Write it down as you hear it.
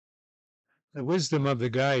The wisdom of the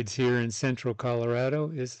guides here in central Colorado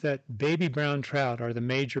is that baby brown trout are the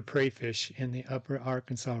major prey fish in the upper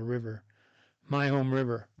Arkansas River, my home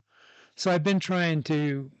river. So I've been trying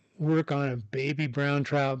to work on a baby brown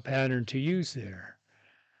trout pattern to use there,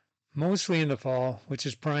 mostly in the fall, which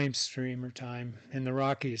is prime streamer time in the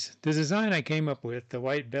Rockies. The design I came up with, the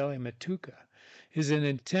White-Belly Matuka, is an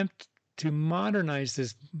attempt to modernize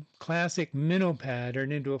this classic minnow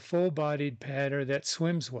pattern into a full-bodied pattern that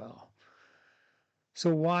swims well. So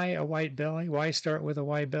why a white belly? Why start with a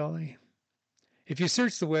white belly? If you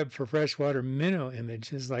search the web for freshwater minnow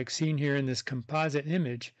images, like seen here in this composite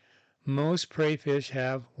image, most prey fish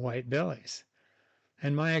have white bellies.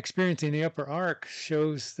 And my experience in the upper arc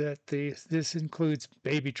shows that this includes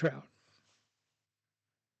baby trout.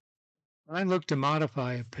 When I look to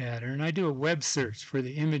modify a pattern, I do a web search for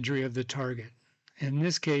the imagery of the target, in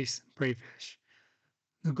this case, prey fish.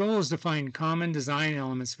 The goal is to find common design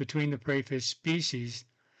elements between the prey fish species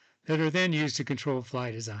that are then used to control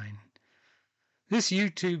fly design. This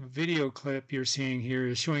YouTube video clip you're seeing here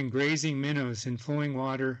is showing grazing minnows in flowing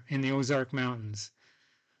water in the Ozark Mountains.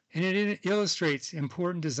 And it illustrates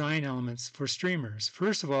important design elements for streamers.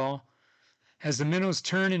 First of all, as the minnows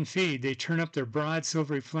turn and feed, they turn up their broad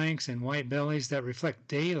silvery flanks and white bellies that reflect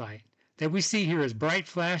daylight, that we see here as bright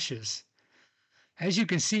flashes. As you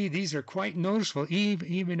can see, these are quite noticeable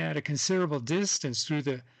even at a considerable distance through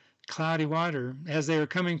the cloudy water as they are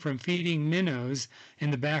coming from feeding minnows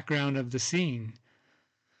in the background of the scene.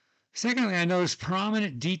 Secondly, I noticed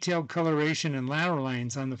prominent detailed coloration and lateral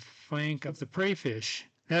lines on the flank of the prey fish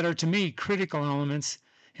that are to me critical elements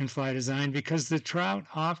in fly design because the trout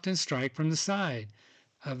often strike from the side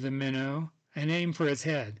of the minnow and aim for its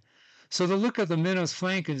head. So the look of the minnow's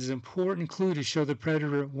flank is an important clue to show the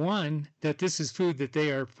predator, one, that this is food that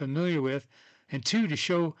they are familiar with, and two, to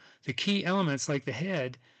show the key elements like the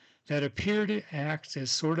head that appear to act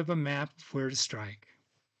as sort of a map of where to strike.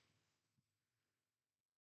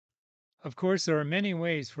 Of course, there are many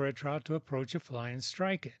ways for a trout to approach a fly and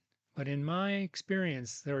strike it, but in my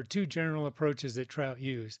experience, there are two general approaches that trout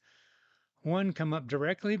use. One, come up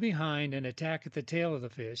directly behind and attack at the tail of the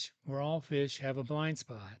fish, where all fish have a blind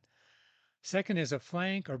spot. Second is a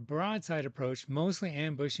flank or broadside approach, mostly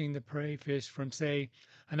ambushing the prey fish from, say,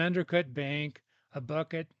 an undercut bank, a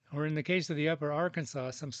bucket, or in the case of the upper Arkansas,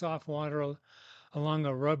 some soft water along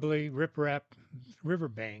a rubbly riprap river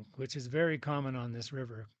bank, which is very common on this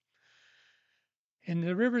river. In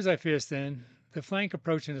the rivers I fish, then, the flank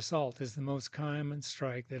approach and assault is the most common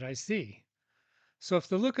strike that I see. So if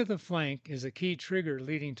the look of the flank is a key trigger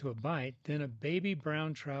leading to a bite, then a baby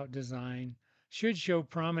brown trout design should show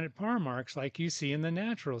prominent parr marks like you see in the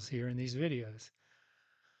naturals here in these videos.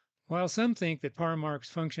 While some think that parr marks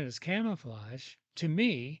function as camouflage, to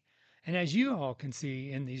me, and as you all can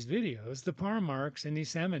see in these videos, the parr marks in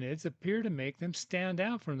these salmonids appear to make them stand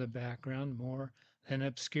out from the background more than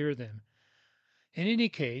obscure them. In any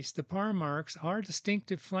case, the parr marks are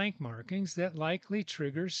distinctive flank markings that likely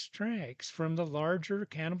trigger strikes from the larger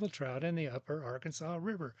cannibal trout in the upper Arkansas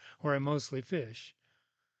River, where I mostly fish.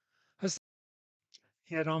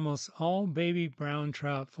 Yet almost all baby brown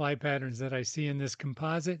trout fly patterns that I see in this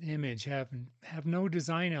composite image have no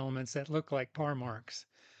design elements that look like parr marks.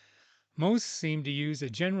 Most seem to use a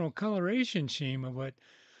general coloration scheme of what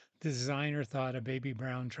the designer thought a baby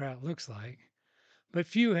brown trout looks like, but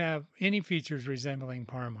few have any features resembling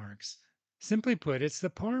parr marks. Simply put, it's the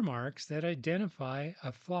parr marks that identify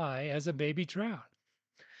a fly as a baby trout,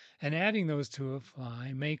 and adding those to a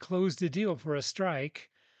fly may close the deal for a strike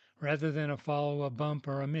rather than a follow, a bump,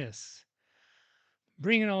 or a miss.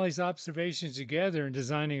 Bringing all these observations together and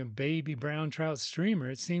designing a baby brown trout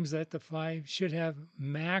streamer, it seems that the fly should have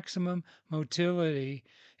maximum motility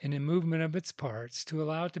in the movement of its parts to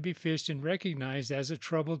allow it to be fished and recognized as a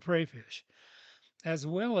troubled prey fish, as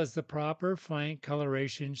well as the proper flank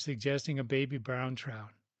coloration suggesting a baby brown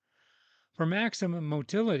trout. For maximum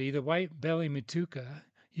motility, the White-Belly Matuka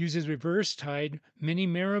uses reverse-tied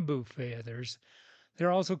Mini-Marabou feathers. They're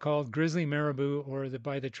also called grizzly-marabou or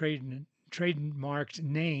by the trademarked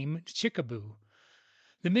name chickaboo.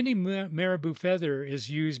 The Mini-Marabou feather is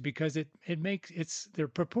used because they're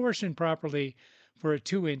proportioned properly for a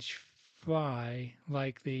 2-inch fly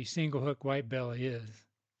like the single hook white belly is.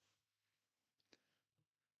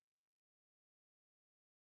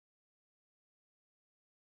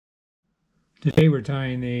 Today we're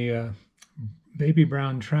tying the baby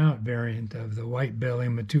brown trout variant of the White-Belly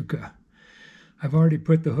Matuka. I've already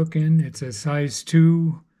put the hook in. It's a size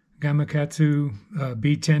 2 Gamakatsu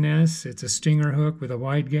B10S. It's a stinger hook with a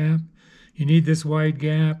wide gap. You need this wide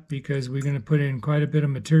gap because we're going to put in quite a bit of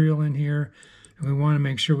material in here. And we want to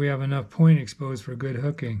make sure we have enough point exposed for good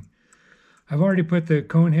hooking. I've already put the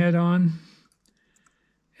cone head on,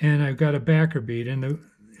 and I've got a backer bead. And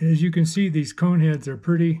as you can see, these cone heads are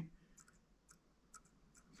pretty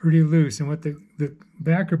loose. And what the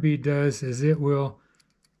backer bead does is it'll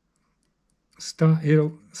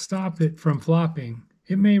stop it from flopping.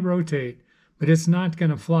 It may rotate, but it's not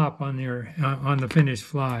going to flop on the finished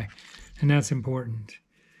fly, and that's important.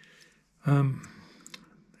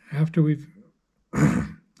 After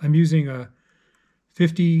I'm using a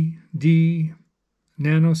 50D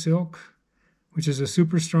nano silk, which is a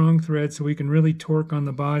super strong thread, so we can really torque on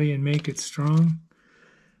the body and make it strong.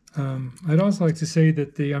 I'd also like to say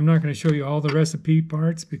that I'm not going to show you all the recipe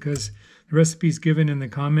parts, because the recipe is given in the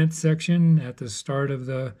comments section at the start of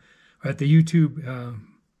the YouTube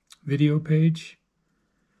video page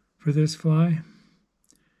for this fly.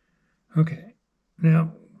 Okay,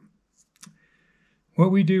 now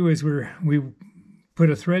what we do is we put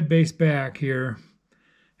a thread base back here,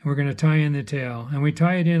 and we're going to tie in the tail, and we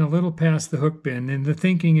tie it in a little past the hook bend. And the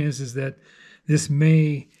thinking is that this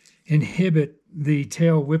may inhibit the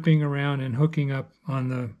tail whipping around and hooking up on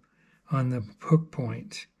the hook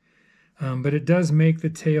point, but it does make the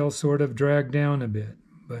tail sort of drag down a bit,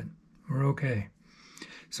 but we're okay.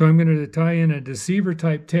 So I'm going to tie in a deceiver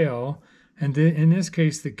type tail, and in this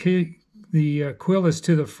case the quill is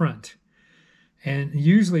to the front. And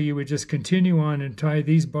usually you would just continue on and tie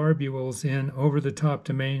these barbules in over the top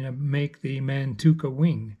to make the Matuka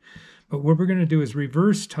wing. But what we're going to do is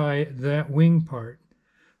reverse tie that wing part.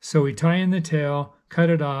 So we tie in the tail, cut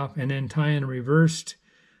it off, and then tie in a reversed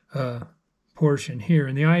portion here.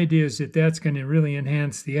 And the idea is that that's going to really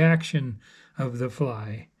enhance the action of the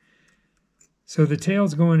fly. So the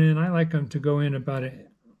tail's going in. I like them to go in about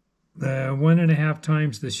 1.5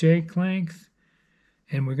 times the shake length.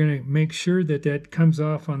 And we're going to make sure that that comes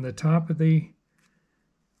off on the top of the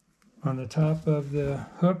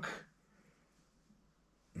hook.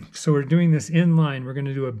 So we're doing this in line. We're going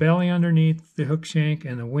to do a belly underneath the hook shank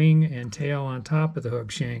and the wing and tail on top of the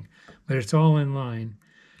hook shank, but it's all in line.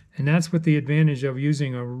 And that's what the advantage of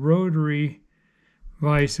using a rotary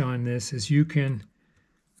vise on this is. You can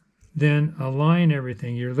then align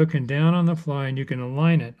everything. You're looking down on the fly and you can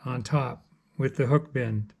align it on top with the hook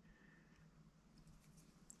bend.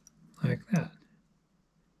 Like that.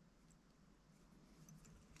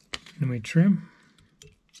 Then we trim.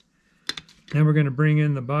 Now we're going to bring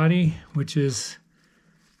in the body, which is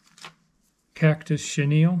cactus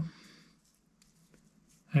chenille.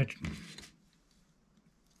 I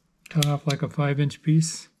cut off like a 5-inch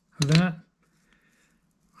piece of that.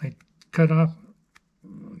 I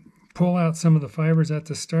pull out some of the fibers at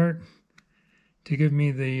the start to give me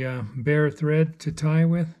the bare thread to tie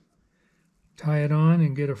with. Tie it on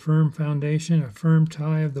and get a firm foundation, a firm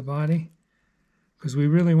tie of the body, because we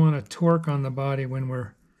really want to torque on the body when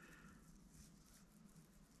we're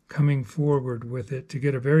coming forward with it to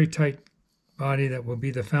get a very tight body that will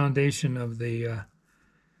be the foundation of the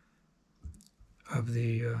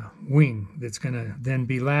wing that's going to then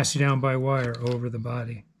be lashed down by wire over the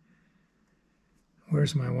body.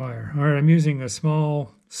 Where's my wire? All right, I'm using a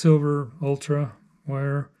small silver ultra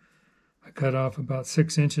wire. I cut off about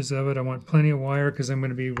 6 inches of it. I want plenty of wire because I'm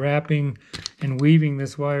going to be wrapping and weaving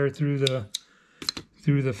this wire through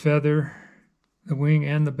the feather, the wing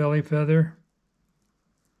and the belly feather.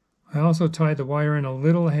 I also tie the wire in a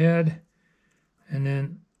little head and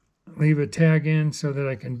then leave a tag in so that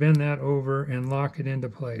I can bend that over and lock it into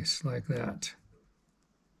place like that.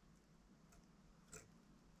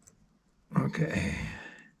 Okay.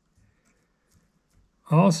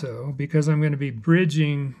 Also, because I'm going to be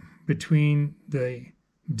bridging between the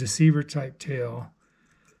deceiver type tail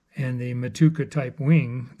and the Matuka type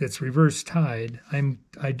wing that's reverse tied,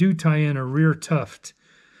 I do tie in a rear tuft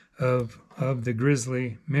of the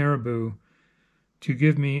grizzly-marabou to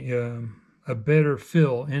give me a better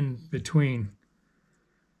fill in between.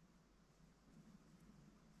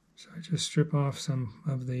 So I just strip off some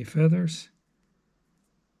of the feathers,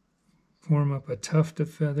 form up a tuft of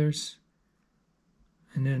feathers,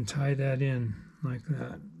 and then tie that in like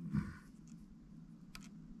that.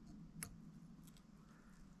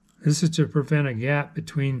 This is to prevent a gap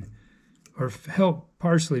between, or help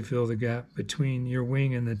partially fill the gap between your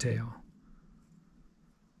wing and the tail.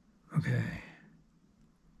 Okay.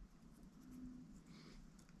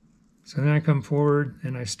 So then I come forward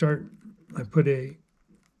and I put a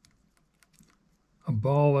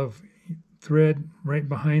ball of thread right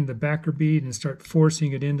behind the backer bead and start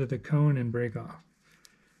forcing it into the cone and break off.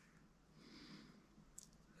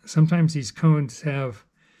 Sometimes these cones have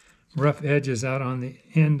rough edges out on the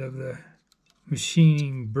end of the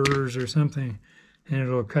machining burrs or something, and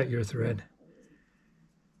it'll cut your thread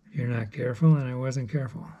if you're not careful, and I wasn't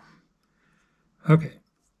careful. Okay,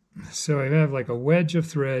 so I have like a wedge of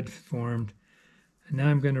thread formed, and now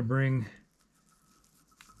I'm going to bring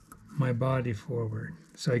my body forward.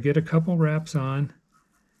 So I get a couple wraps on,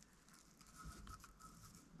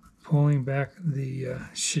 pulling back the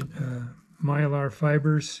mylar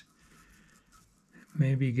fibers,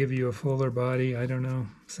 maybe give you a fuller body, I don't know,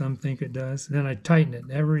 some think it does. Then I tighten it.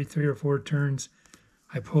 Every 3 or 4 turns,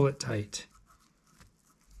 I pull it tight.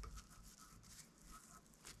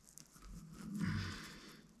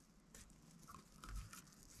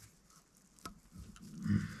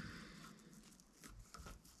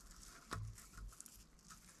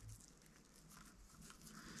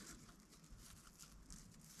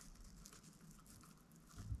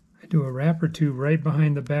 I do a wrap or two right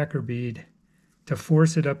behind the backer bead to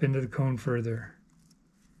force it up into the cone further.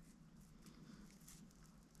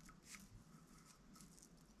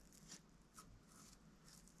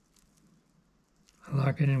 I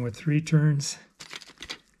lock it in with 3 turns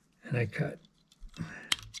and I cut.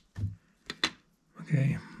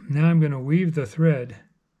 Okay, now I'm going to weave the thread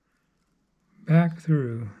back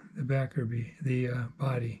through the backer bead, the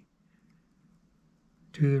body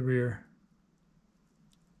to the rear.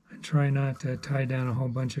 And try not to tie down a whole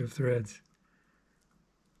bunch of threads.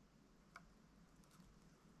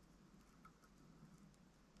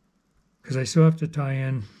 Because I still have to tie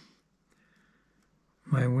in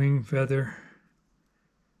my wing feather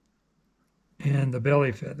and the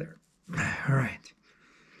belly feather. All right.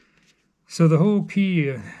 So the whole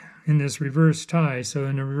key in this reverse tie, so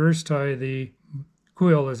in a reverse tie, the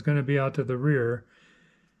quill is going to be out to the rear.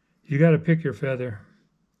 You got to pick your feather.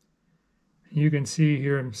 You can see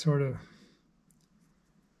here, I'm sort of,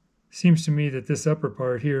 seems to me that this upper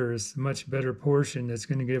part here is a much better portion that's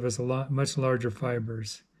going to give us much larger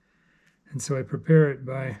fibers. And so I prepare it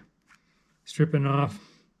by stripping off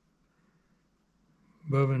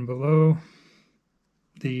above and below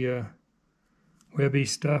the webby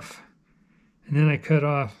stuff. And then I cut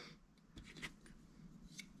off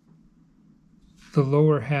the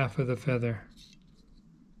lower half of the feather,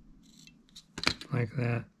 like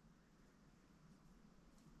that.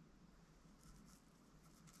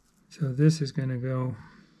 So this is going to go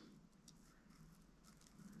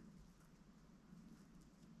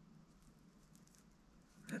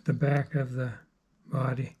at the back of the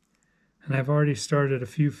body. And I've already started a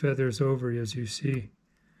few feathers over, as you see,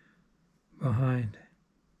 behind.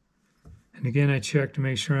 And again, I check to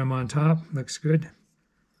make sure I'm on top. Looks good.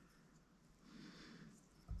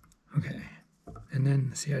 Okay. And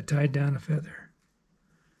then, see, I tied down a feather.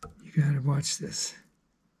 You got to watch this.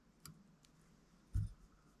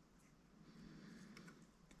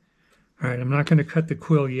 All right, I'm not going to cut the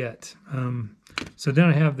quill yet. So then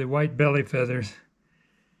I have the white belly feathers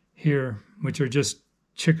here, which are just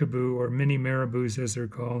chickaboo or mini-marabous as they're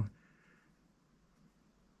called.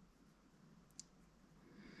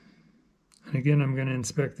 And again, I'm going to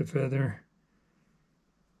inspect the feather,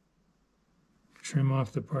 trim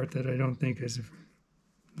off the part that I don't think is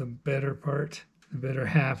the better part, the better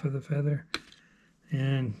half of the feather,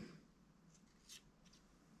 and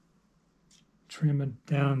trim it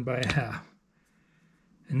down by half.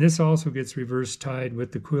 And this also gets reverse tied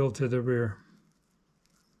with the quill to the rear.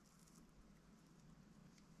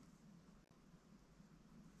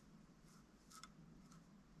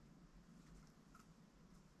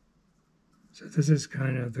 So this is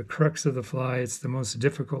kind of the crux of the fly. It's the most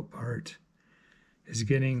difficult part, is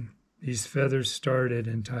getting these feathers started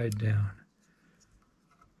and tied down.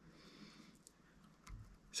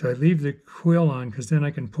 So I leave the quill on because then I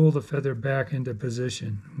can pull the feather back into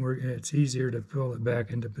position. It's easier to pull it back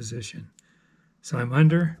into position. So I'm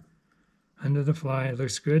under the fly. It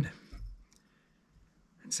looks good.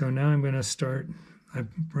 And so now I'm going to start. I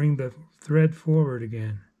bring the thread forward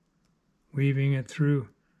again, weaving it through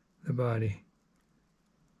the body.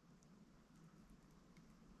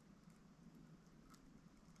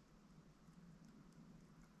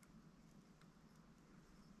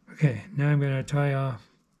 Okay, now I'm going to tie off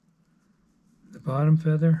the bottom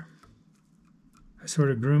feather. I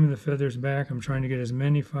sort of groom the feathers back. I'm trying to get as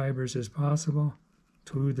many fibers as possible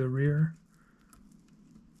to the rear.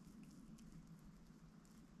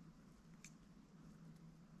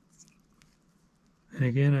 And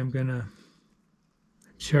again, I'm going to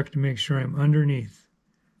check to make sure I'm underneath.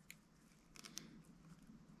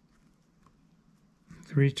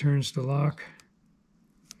 3 turns to lock.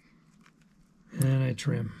 And I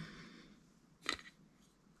trim.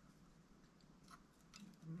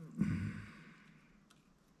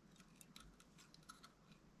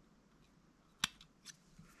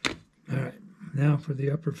 All right, Now for the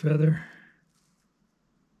upper feather.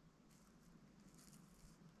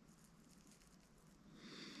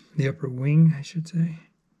 The upper wing, I should say.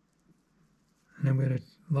 And I'm going to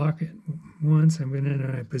lock it once. I'm going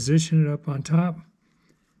to position it up on top.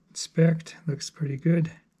 Inspect. Looks pretty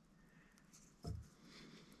good.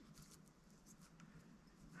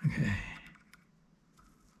 Okay.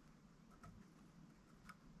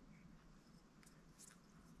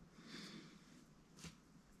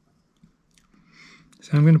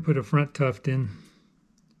 So I'm going to put a front tuft in.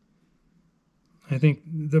 I think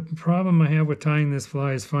the problem I have with tying this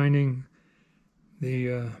fly is finding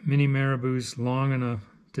the Mini-Marabous long enough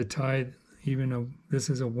to tie even this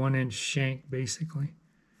is a 1-inch shank basically.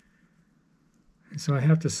 And so I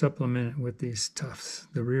have to supplement it with these tufts,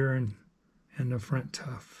 the rear and the front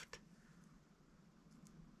tuft.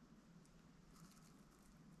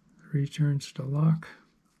 3 turns to lock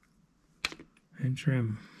and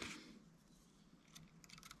trim.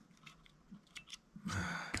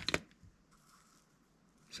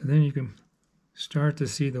 So then you can start to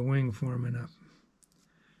see the wing forming up.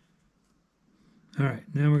 All right,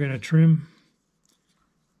 now we're going to trim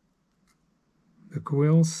the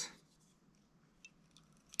quills.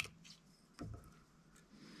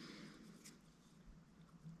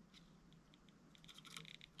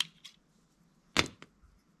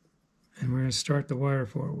 And we're going to start the wire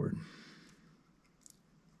forward.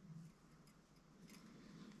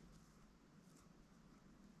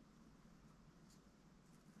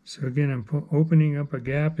 So again, I'm opening up a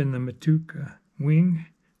gap in the Matuka wing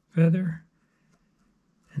feather,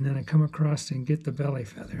 and then I come across and get the belly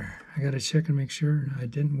feather. I got to check and make sure I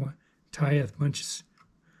didn't want to tie a bunch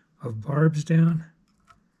of barbs down.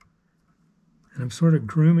 And I'm sort of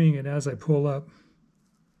grooming it as I pull up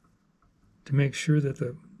to make sure that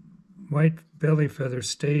the white belly feather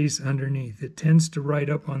stays underneath. It tends to ride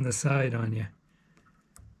up on the side on you.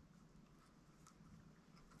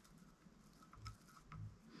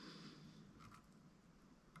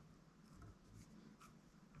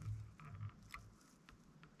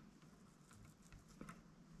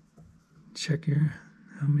 Check here,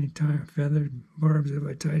 how many feathered barbs have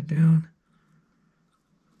I tied down?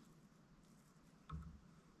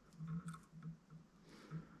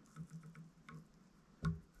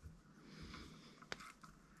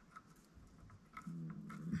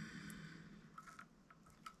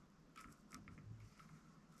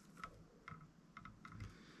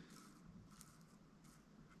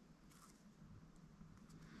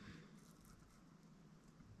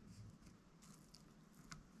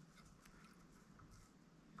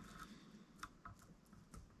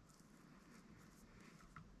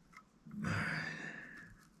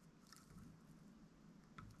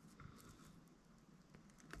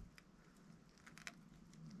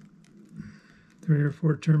 Three or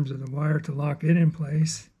four turns of the wire to lock it in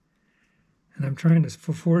place. And I'm trying to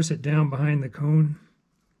force it down behind the cone.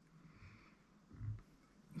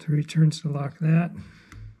 3 turns to lock that.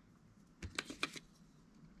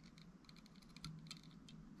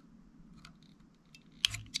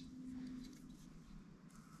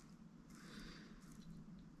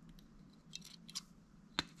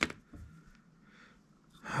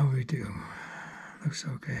 How we do? Looks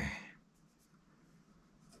okay.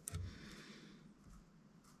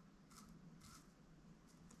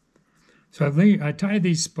 So I tied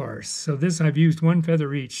these sparse. So this I've used 1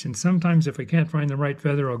 feather each, and sometimes if I can't find the right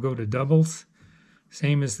feather, I'll go to doubles,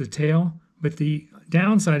 same as the tail. But the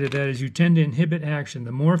downside of that is you tend to inhibit action.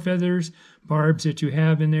 The more feathers, barbs that you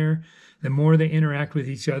have in there, the more they interact with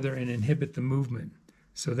each other and inhibit the movement.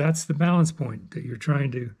 So that's the balance point that you're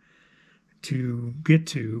trying to get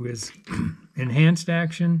to, is enhanced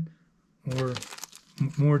action or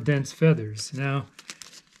more dense feathers. Now,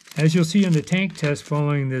 as you'll see in the tank test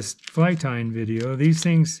following this fly tying video, these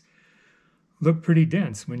things look pretty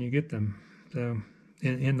dense when you get them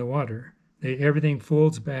in the water. Everything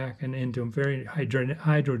folds back and into a very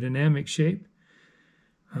hydrodynamic shape.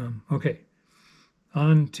 Okay,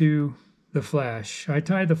 on to the flash. I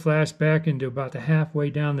tie the flash back into about the halfway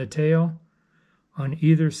down the tail on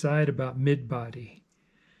either side, about mid-body.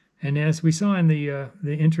 And as we saw in the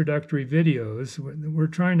introductory videos, we're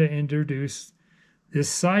trying to introduce this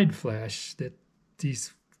side flash that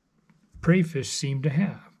these preyfish seem to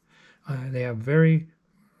have. They have very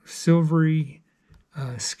silvery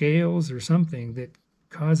scales or something that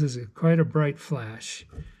causes quite a bright flash.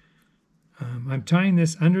 I'm tying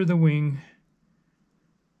this under the wing,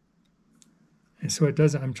 and so it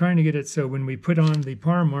doesn't. I'm trying to get it so when we put on the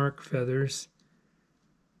Parr-Marked feathers,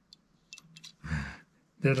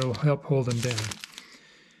 that'll help hold them down.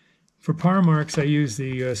 For Parr-Marks, I use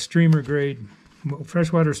the streamer grade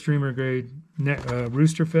freshwater streamer grade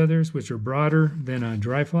rooster feathers, which are broader than a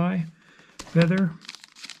dry fly feather,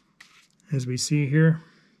 as we see here.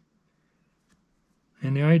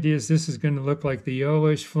 And the idea is this is going to look like the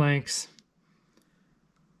yellowish flanks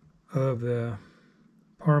of the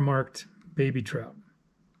Parr-Marked baby trout,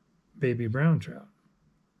 baby brown trout.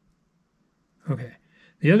 Okay.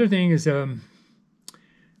 The other thing is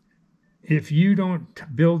if you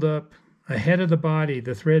don't build up ahead of the body,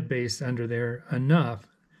 the thread base under there enough,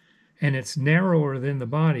 and it's narrower than the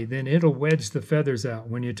body, then it'll wedge the feathers out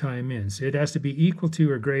when you tie them in. So it has to be equal to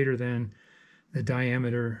or greater than the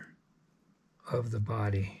diameter of the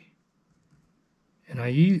body. And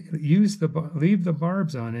I leave the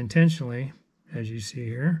barbs on intentionally, as you see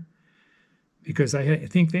here, because I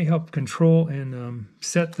think they help control and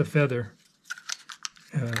set the feather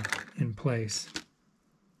in place.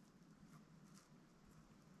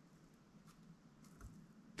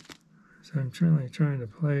 So I'm really trying to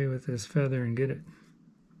play with this feather and get it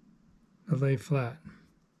to lay flat.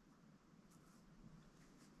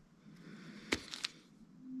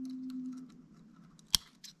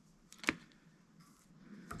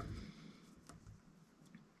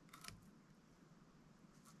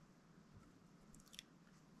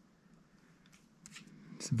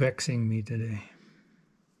 It's vexing me today.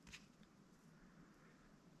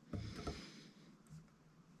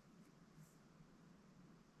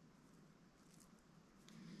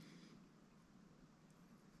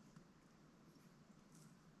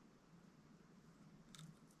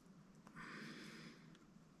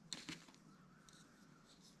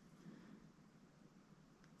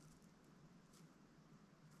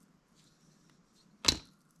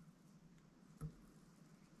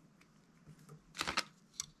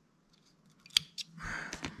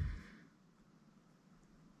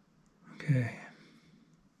 Okay.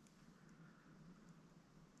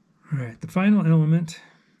 All right, the final element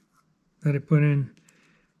that I put in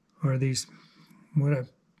are these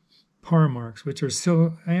Parr-Marks, which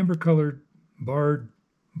are amber-colored, barred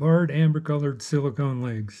amber-colored silicone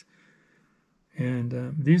legs.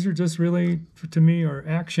 And these are just really, to me, are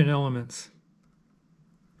action elements.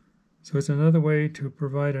 So it's another way to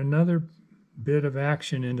provide another bit of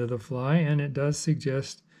action into the fly, and it does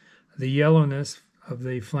suggest the yellowness of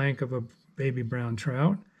the flank of a baby brown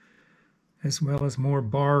trout, as well as more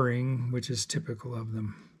barring, which is typical of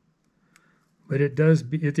them. But it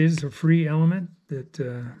is a free element that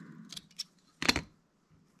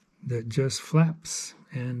just flaps,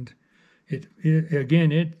 and it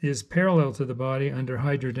is parallel to the body under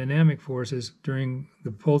hydrodynamic forces during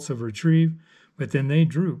the pulse of retrieve, but then they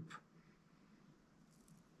droop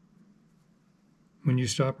when you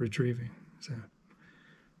stop retrieving. So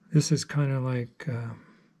this is kind of like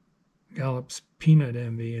Gallup's peanut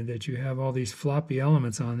envy, in that you have all these floppy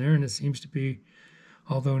elements on there, and it seems to be,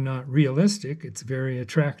 although not realistic, it's very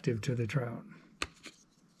attractive to the trout.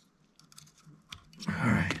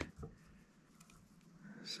 All right.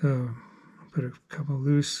 So I'll put a couple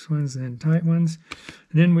loose ones and tight ones.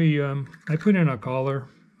 And then I put in a collar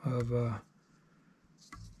of the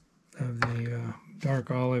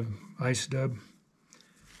dark olive ice dub.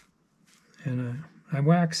 And I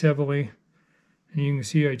wax heavily. And you can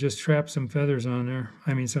see I just trapped some feathers on there.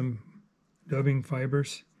 I mean, some dubbing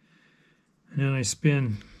fibers. And then I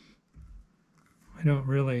spin. I don't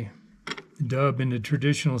really dub in the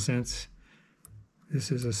traditional sense.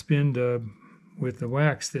 This is a spin dub with the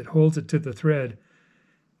wax that holds it to the thread,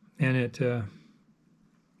 and it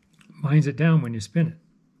binds it down when you spin it.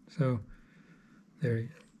 So there,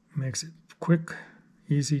 makes it quick,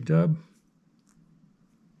 easy dub.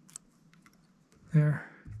 There.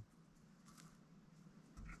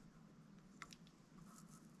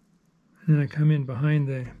 And then I come in behind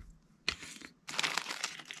the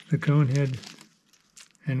cone head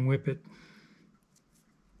and whip it.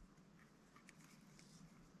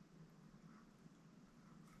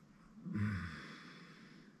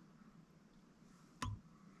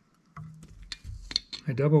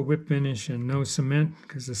 I double whip finish and no cement,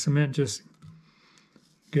 because the cement just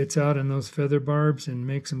gets out in those feather barbs and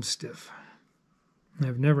makes them stiff.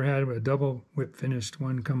 I've never had a double whip finished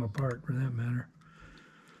one come apart, for that matter,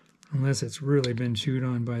 unless it's really been chewed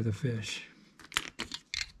on by the fish.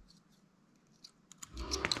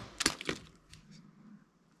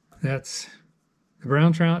 That's the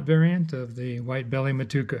brown trout variant of the White-Belly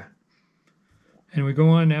Matuka. And we go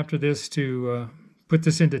on after this to put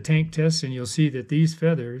this into tank tests, and you'll see that these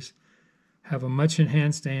feathers have a much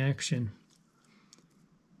enhanced action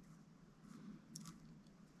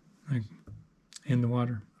in the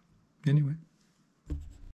water. Anyway.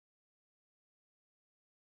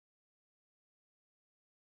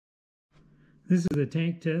 This is a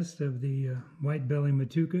tank test of the White-Belly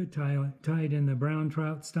Matuka tied in the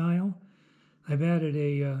Brown-Trout style. I've added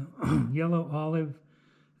a yellow olive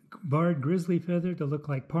barred grizzly feather to look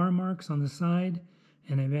like Parr-Marks on the side,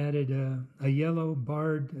 and I've added a yellow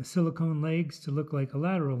barred silicone legs to look like a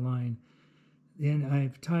lateral line. Then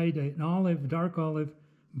I've tied an dark olive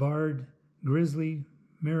barred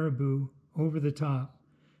grizzly-marabou over the top,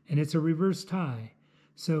 and it's a reverse tie.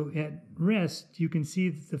 So at rest, you can see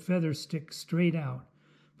that the feathers stick straight out.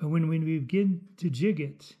 But when we begin to jig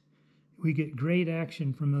it, we get great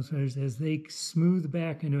action from those feathers as they smooth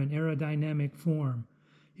back into an aerodynamic form.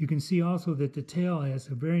 You can see also that the tail has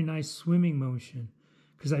a very nice swimming motion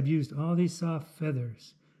because I've used all these soft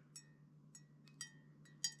feathers.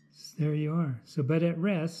 There you are. So, but at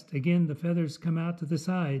rest, again, the feathers come out to the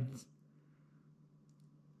sides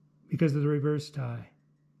because of the reverse tie.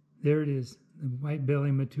 There it is, the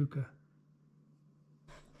White-Belly Matuka.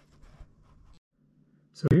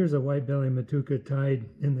 So here's a White-Belly Matuka tied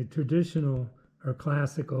in the traditional or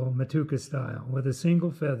classical Matuka style with a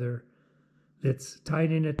single feather that's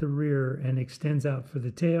tied in at the rear and extends out for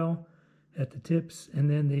the tail at the tips, and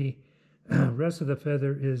then the rest of the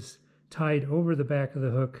feather is tied over the back of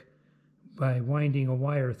the hook by winding a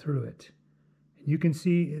wire through it. And you can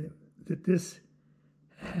see that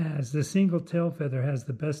the single tail feather has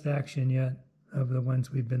the best action yet of the ones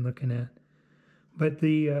we've been looking at. But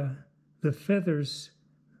the feathers,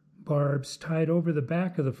 barbs tied over the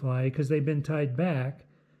back of the fly, because they've been tied back,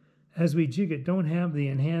 as we jig it, don't have the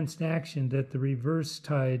enhanced action that the reverse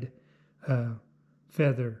tied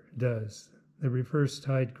feather does, the reverse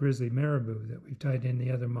tied grizzly-marabou that we've tied in the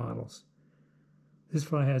other models. This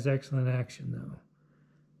fly has excellent action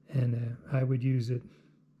though, and I would use it.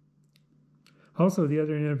 Also, the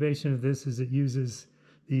other innovation of this is it uses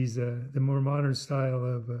these the more modern style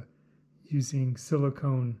of using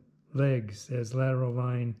silicone legs as lateral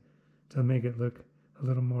line to make it look a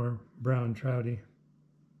little more brown-trouty.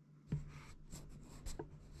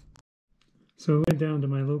 So I went down to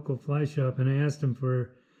my local fly shop and I asked them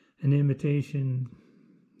for an imitation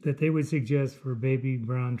that they would suggest for baby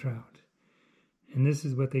brown trout. And this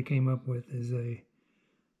is what they came up with, is a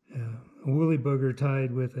woolly booger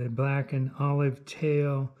tied with a black and olive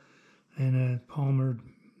tail and a palmered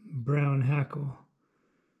brown hackle.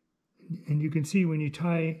 And you can see when you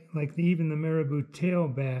tie, like even the marabou tail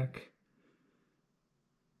back,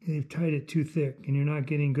 they've tied it too thick and you're not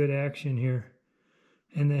getting good action here.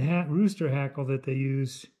 And the rooster hackle that they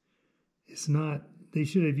use is not, they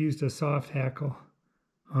should have used a soft hackle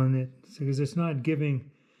on it because it's not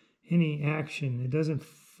giving any action. It doesn't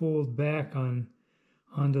fold back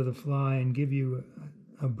onto the fly and give you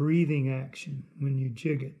a breathing action when you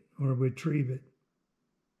jig it or retrieve it.